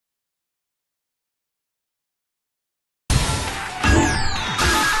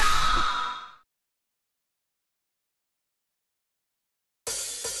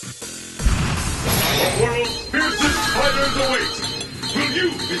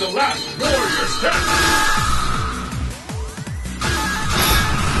the last warrior standing.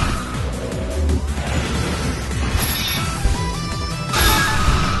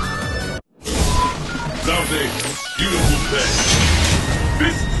 Foundation, beautiful day.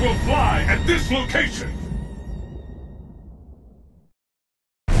 Fists will fly at this location.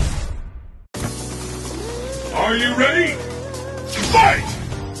 Are you ready? Fight!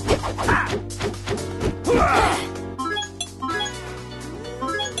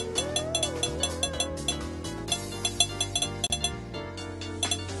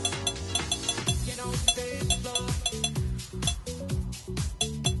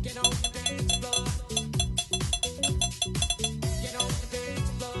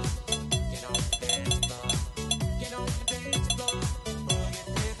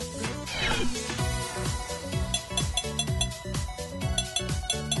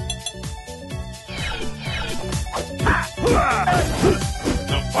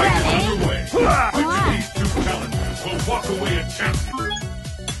 The fight is underway. Which of these two challengers will walk away a champion?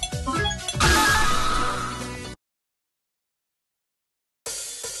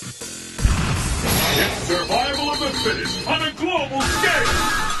 It's survival of the fittest on a global scale.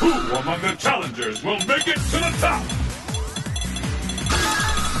 Who among the challengers will make it to the top?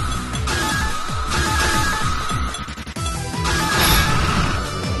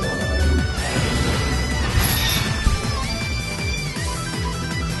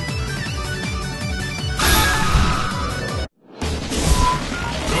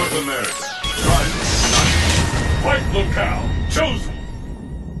 America, tried, white locale, chosen.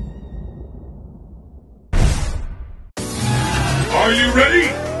 Are you ready?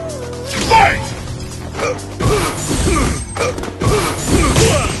 Fight!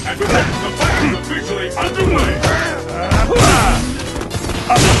 And with that, the fight is officially underway.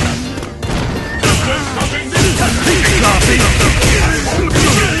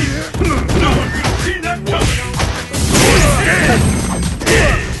 No one could have seen that coming.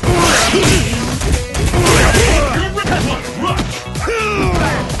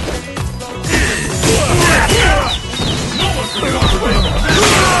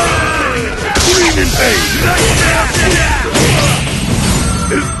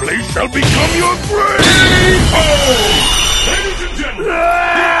 This place shall become your grave! Ladies and gentlemen, the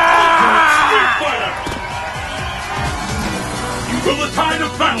ultimate street fighter! Will the tide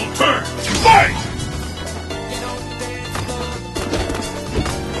of battle turn? Fight!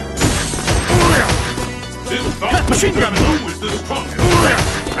 This bout machine gun who is the strongest,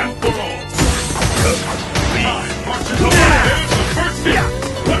 and for all. Time marches on. There's the first hit.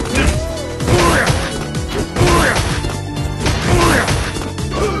 What's next?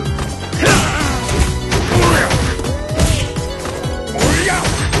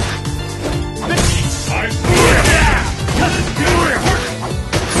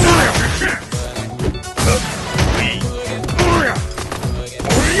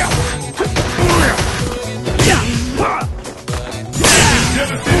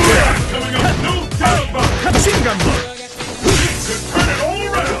 Machine gun blow! Could turn it all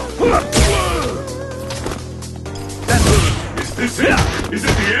around! Is this it? Is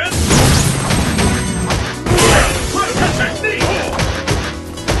it the end? Technique!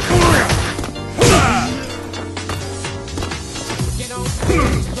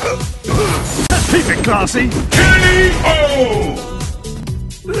 Keep it classy! K.O.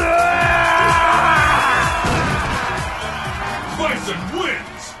 Bison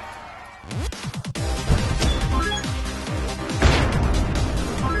wins!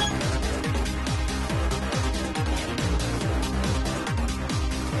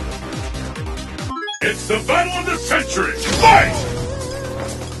 It's the battle of the century! Fight!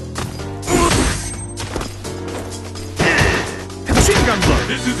 Machine gun blow!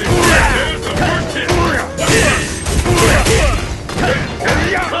 This is it! There's the first hit!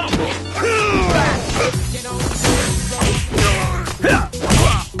 Combo!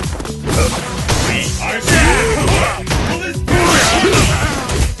 I see it! Pull his too late!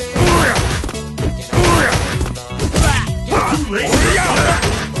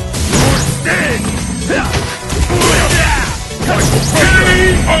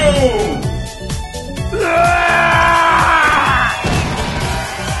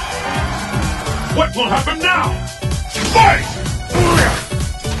 What will happen now? Fight!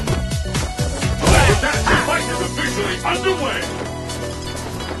 That fight is officially underway!